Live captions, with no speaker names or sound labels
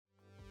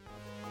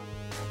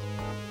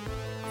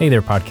Hey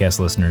there, podcast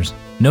listeners.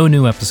 No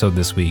new episode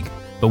this week,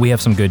 but we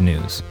have some good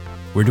news.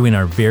 We're doing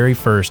our very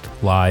first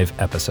live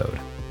episode.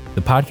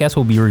 The podcast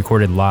will be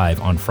recorded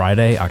live on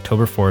Friday,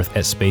 October 4th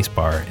at Space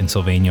Bar in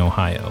Sylvania,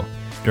 Ohio,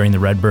 during the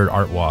Redbird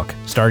Art Walk,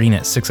 starting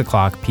at 6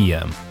 o'clock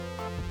p.m.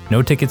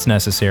 No tickets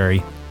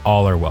necessary,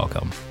 all are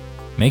welcome.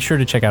 Make sure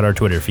to check out our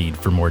Twitter feed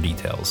for more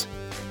details.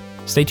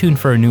 Stay tuned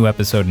for a new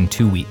episode in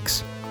 2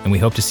 weeks, and we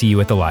hope to see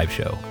you at the live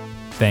show.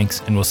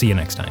 Thanks, and we'll see you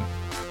next time.